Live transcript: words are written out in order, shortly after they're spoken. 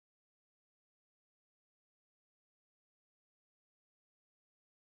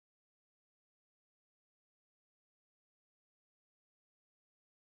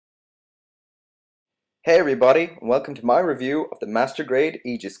Hey everybody, and welcome to my review of the Master Grade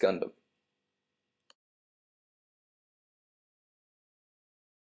Aegis Gundam.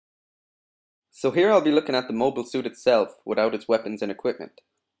 So here I'll be looking at the mobile suit itself without its weapons and equipment.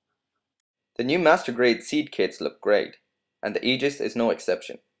 The new Master Grade Seed kits look great, and the Aegis is no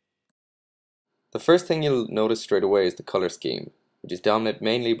exception. The first thing you'll notice straight away is the color scheme, which is dominated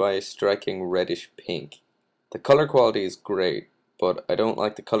mainly by a striking reddish pink. The color quality is great, but I don't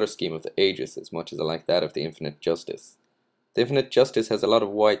like the color scheme of the Aegis as much as I like that of the Infinite Justice. The Infinite Justice has a lot of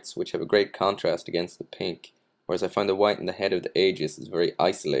whites which have a great contrast against the pink, whereas I find the white in the head of the Aegis is very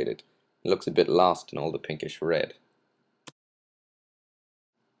isolated. It looks a bit lost in all the pinkish red.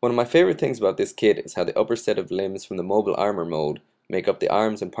 One of my favorite things about this kit is how the upper set of limbs from the mobile armor mode make up the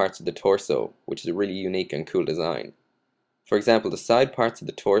arms and parts of the torso, which is a really unique and cool design. For example, the side parts of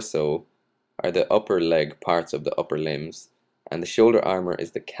the torso are the upper leg parts of the upper limbs, and the shoulder armor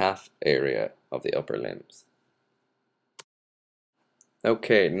is the calf area of the upper limbs.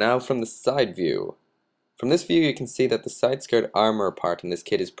 Okay, now from the side view. From this view you can see that the side skirt armor part in this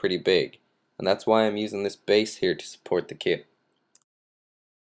kit is pretty big, and that's why I'm using this base here to support the kit.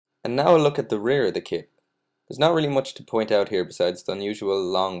 And now a look at the rear of the kit. There's not really much to point out here besides the unusual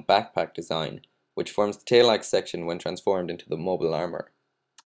long backpack design, which forms the tail-like section when transformed into the mobile armor.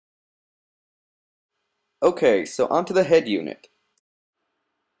 Okay, so onto the head unit.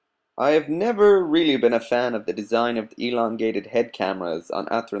 I have never really been a fan of the design of the elongated head cameras on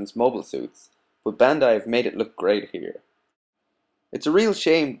Atheron's mobile suits, but Bandai have made it look great here. It's a real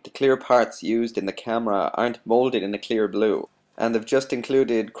shame that the clear parts used in the camera aren't molded in a clear blue, and they've just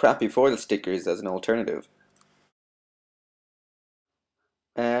included crappy foil stickers as an alternative.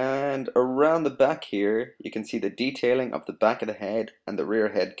 And around the back here, you can see the detailing of the back of the head and the rear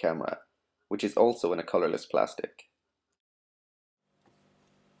head camera, which is also in a colorless plastic.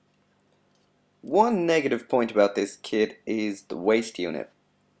 One negative point about this kit is the waist unit.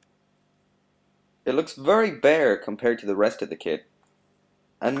 It looks very bare compared to the rest of the kit,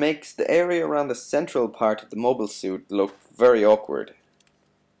 and makes the area around the central part of the mobile suit look very awkward.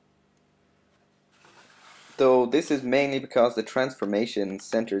 Though this is mainly because the transformation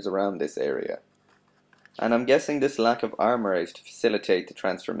centers around this area, and I'm guessing this lack of armor is to facilitate the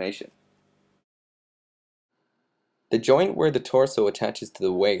transformation. The joint where the torso attaches to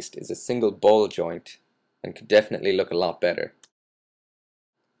the waist is a single ball joint and could definitely look a lot better.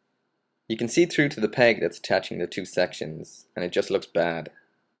 You can see through to the peg that's attaching the two sections, and it just looks bad.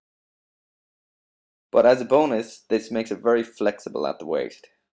 But as a bonus, this makes it very flexible at the waist.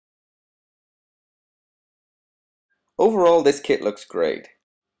 Overall, this kit looks great.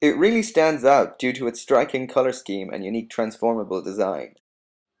 It really stands out due to its striking color scheme and unique transformable design.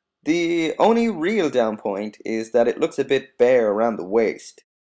 The only real down point is that it looks a bit bare around the waist,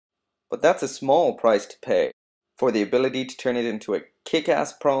 but that's a small price to pay for the ability to turn it into a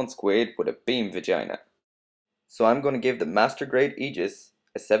kick-ass prawn squid with a beam vagina. So I'm going to give the Master Grade Aegis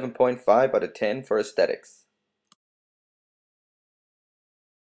a 7.5 out of 10 for aesthetics.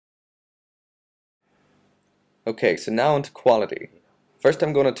 Okay, so now onto quality. First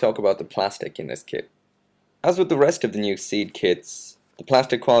I'm going to talk about the plastic in this kit. As with the rest of the new Seed kits, the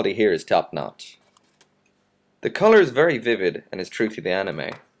plastic quality here is top notch. The color is very vivid and is true to the anime.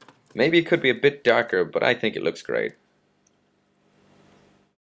 Maybe it could be a bit darker, but I think it looks great.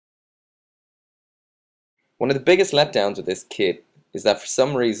 One of the biggest letdowns with this kit is that for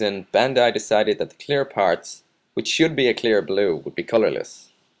some reason Bandai decided that the clear parts, which should be a clear blue, would be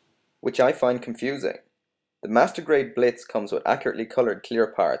colorless, which I find confusing. The Master Grade Blitz comes with accurately colored clear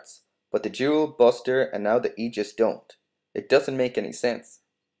parts, but the Jewel, Buster, and now the Aegis don't. It doesn't make any sense.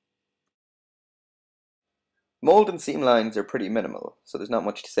 Mold and seam lines are pretty minimal, so there's not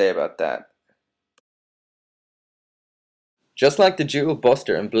much to say about that. Just like the Jewel,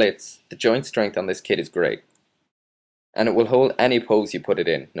 Buster, and Blitz, the joint strength on this kit is great. And it will hold any pose you put it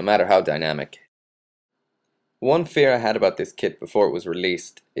in, no matter how dynamic. One fear I had about this kit before it was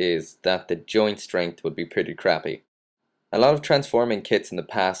released is that the joint strength would be pretty crappy. A lot of transforming kits in the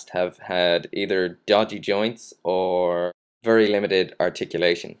past have had either dodgy joints or very limited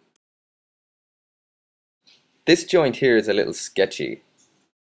articulation. This joint here is a little sketchy.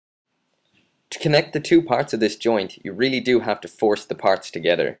 To connect the two parts of this joint, you really do have to force the parts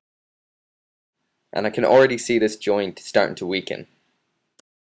together. And I can already see this joint starting to weaken.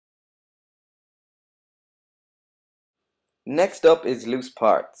 Next up is loose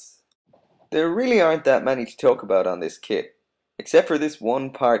parts. There really aren't that many to talk about on this kit, except for this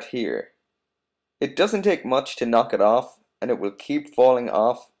one part here. It doesn't take much to knock it off, and it will keep falling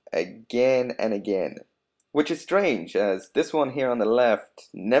off again and again. Which is strange, as this one here on the left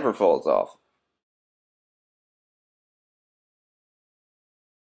never falls off.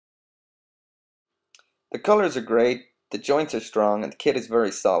 The colors are great, the joints are strong, and the kit is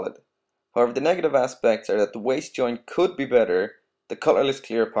very solid. However, the negative aspects are that the waist joint could be better, the colorless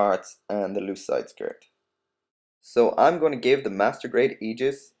clear parts, and the loose side skirt. So I'm going to give the Master Grade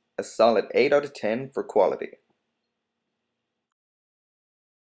Aegis a solid 8 out of 10 for quality.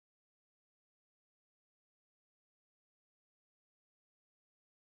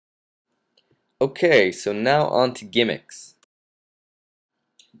 Okay, so now on to gimmicks.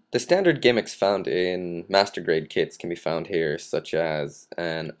 The standard gimmicks found in Master Grade kits can be found here, such as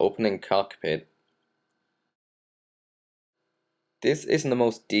an opening cockpit. This isn't the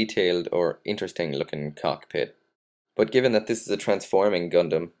most detailed or interesting looking cockpit, but given that this is a transforming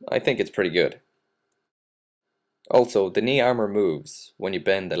Gundam, I think it's pretty good. Also, the knee armor moves when you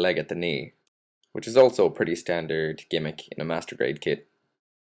bend the leg at the knee, which is also a pretty standard gimmick in a Master Grade kit.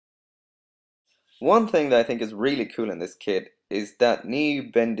 One thing that I think is really cool in this kit is that knee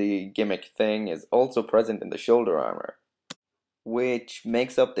bendy gimmick thing is also present in the shoulder armor, which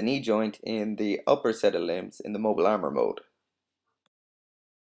makes up the knee joint in the upper set of limbs in the mobile armor mode.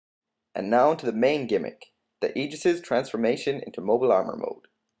 And now to the main gimmick, the Aegis' transformation into mobile armor mode.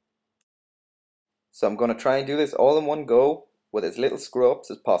 So I'm going to try and do this all in one go with as little screw-ups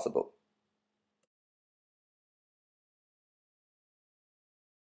as possible.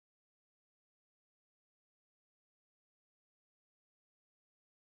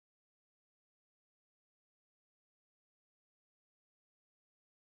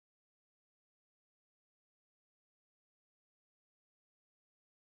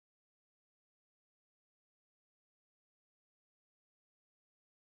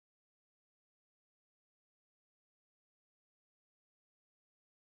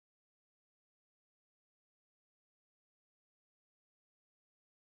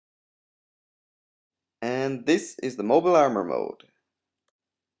 And this is the mobile armor mode.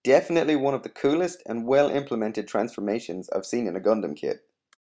 Definitely one of the coolest and well implemented transformations I've seen in a Gundam kit.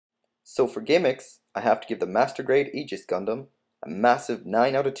 So for gimmicks, I have to give the Master Grade Aegis Gundam a massive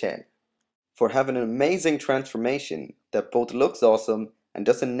 9 out of 10 for having an amazing transformation that both looks awesome and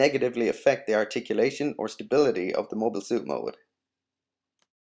doesn't negatively affect the articulation or stability of the mobile suit mode.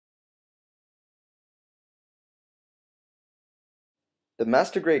 The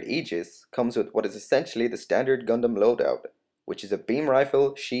Master Grade Aegis comes with what is essentially the standard Gundam loadout, which is a beam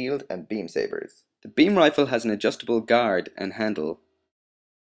rifle, shield, and beam sabers. The beam rifle has an adjustable guard and handle.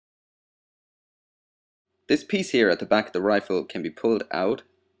 This piece here at the back of the rifle can be pulled out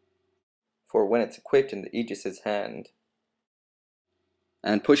for when it's equipped in the Aegis' hand,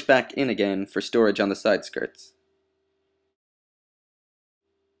 and pushed back in again for storage on the side skirts.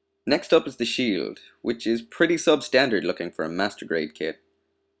 Next up is the shield, which is pretty substandard looking for a Master Grade kit.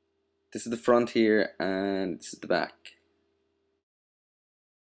 This is the front here, and this is the back.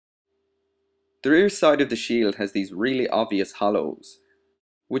 The rear side of the shield has these really obvious hollows,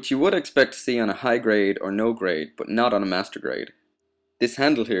 which you would expect to see on a high grade or no grade, but not on a Master Grade. This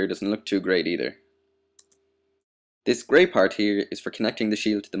handle here doesn't look too great either. This grey part here is for connecting the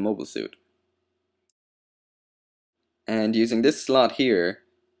shield to the mobile suit. And using this slot here,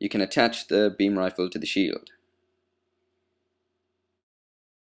 you can attach the beam rifle to the shield.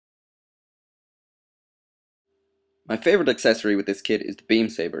 My favorite accessory with this kit is the beam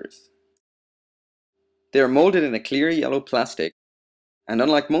sabers. They are molded in a clear yellow plastic, and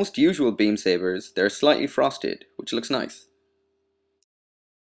unlike most usual beam sabers, they are slightly frosted, which looks nice.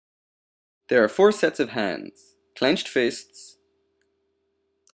 There are 4 sets of hands: clenched fists,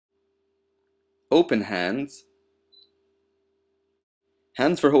 open hands,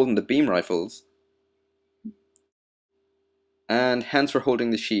 hands for holding the beam rifles, and hands for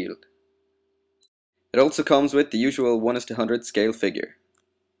holding the shield. It also comes with the usual 1:100 scale figure.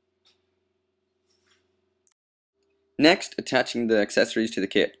 Next, attaching the accessories to the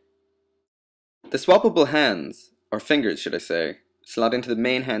kit. The swappable hands, or fingers should I say, slot into the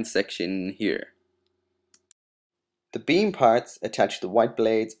main hand section here. The beam parts attach the white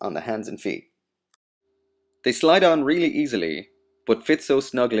blades on the hands and feet. They slide on really easily, but fit so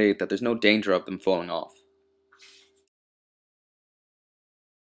snugly that there's no danger of them falling off.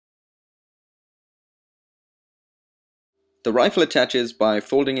 The rifle attaches by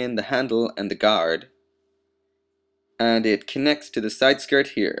folding in the handle and the guard, and it connects to the side skirt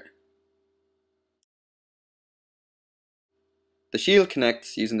here. The shield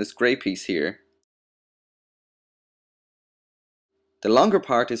connects using this grey piece here. The longer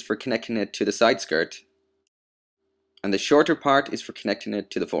part is for connecting it to the side skirt, and the shorter part is for connecting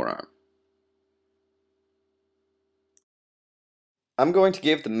it to the forearm. I'm going to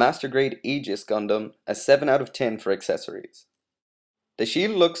give the Master Grade Aegis Gundam a 7 out of 10 for accessories. The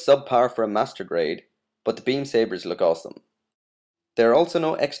shield looks subpar for a Master Grade, but the beam sabers look awesome. There are also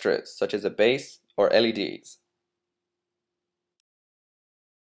no extras such as a base or LEDs.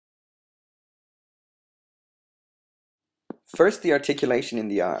 First, the articulation in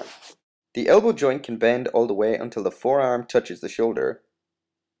the arm. The elbow joint can bend all the way until the forearm touches the shoulder,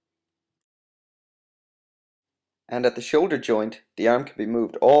 and at the shoulder joint, the arm can be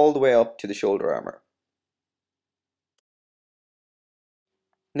moved all the way up to the shoulder armor.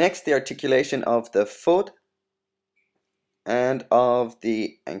 Next, the articulation of the foot and of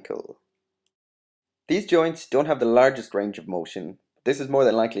the ankle. These joints don't have the largest range of motion, but this is more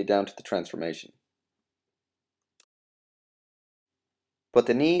than likely down to the transformation. But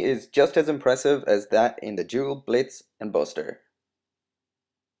the knee is just as impressive as that in the Dual, Blitz, and Buster.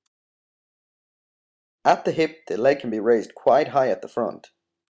 At the hip, the leg can be raised quite high at the front.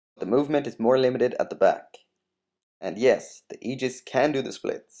 The movement is more limited at the back. And yes, the Aegis can do the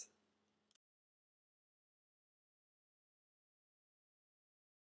splits.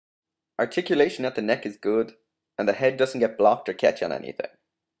 Articulation at the neck is good, and the head doesn't get blocked or catch on anything.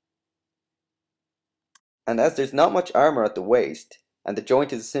 And as there's not much armor at the waist, and the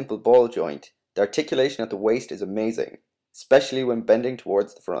joint is a simple ball joint, the articulation at the waist is amazing, especially when bending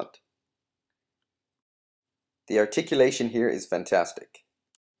towards the front. The articulation here is fantastic,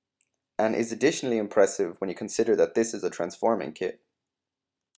 and is additionally impressive when you consider that this is a transforming kit.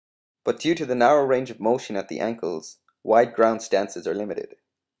 But due to the narrow range of motion at the ankles, wide ground stances are limited.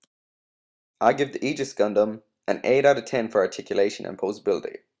 I give the Aegis Gundam an 8 out of 10 for articulation and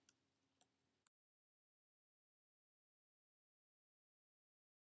posability.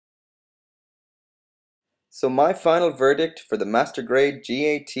 So my final verdict for the Master Grade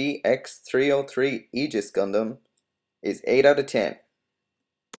GAT-X303 Aegis Gundam is 8 out of 10.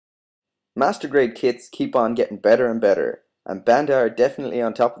 Master Grade kits keep on getting better and better, and Bandai are definitely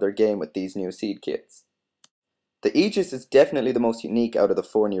on top of their game with these new Seed kits. The Aegis is definitely the most unique out of the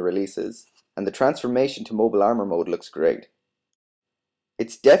 4 new releases, and the transformation to mobile armor mode looks great.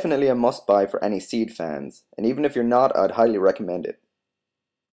 It's definitely a must-buy for any Seed fans, and even if you're not, I'd highly recommend it.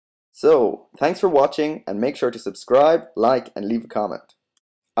 So, thanks for watching, and make sure to subscribe, like, and leave a comment.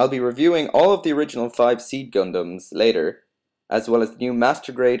 I'll be reviewing all of the original 5 Seed Gundams later, as well as the new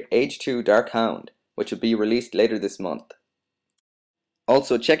Master Grade H2 Dark Hound, which will be released later this month.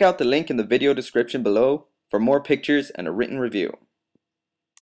 Also, check out the link in the video description below for more pictures and a written review.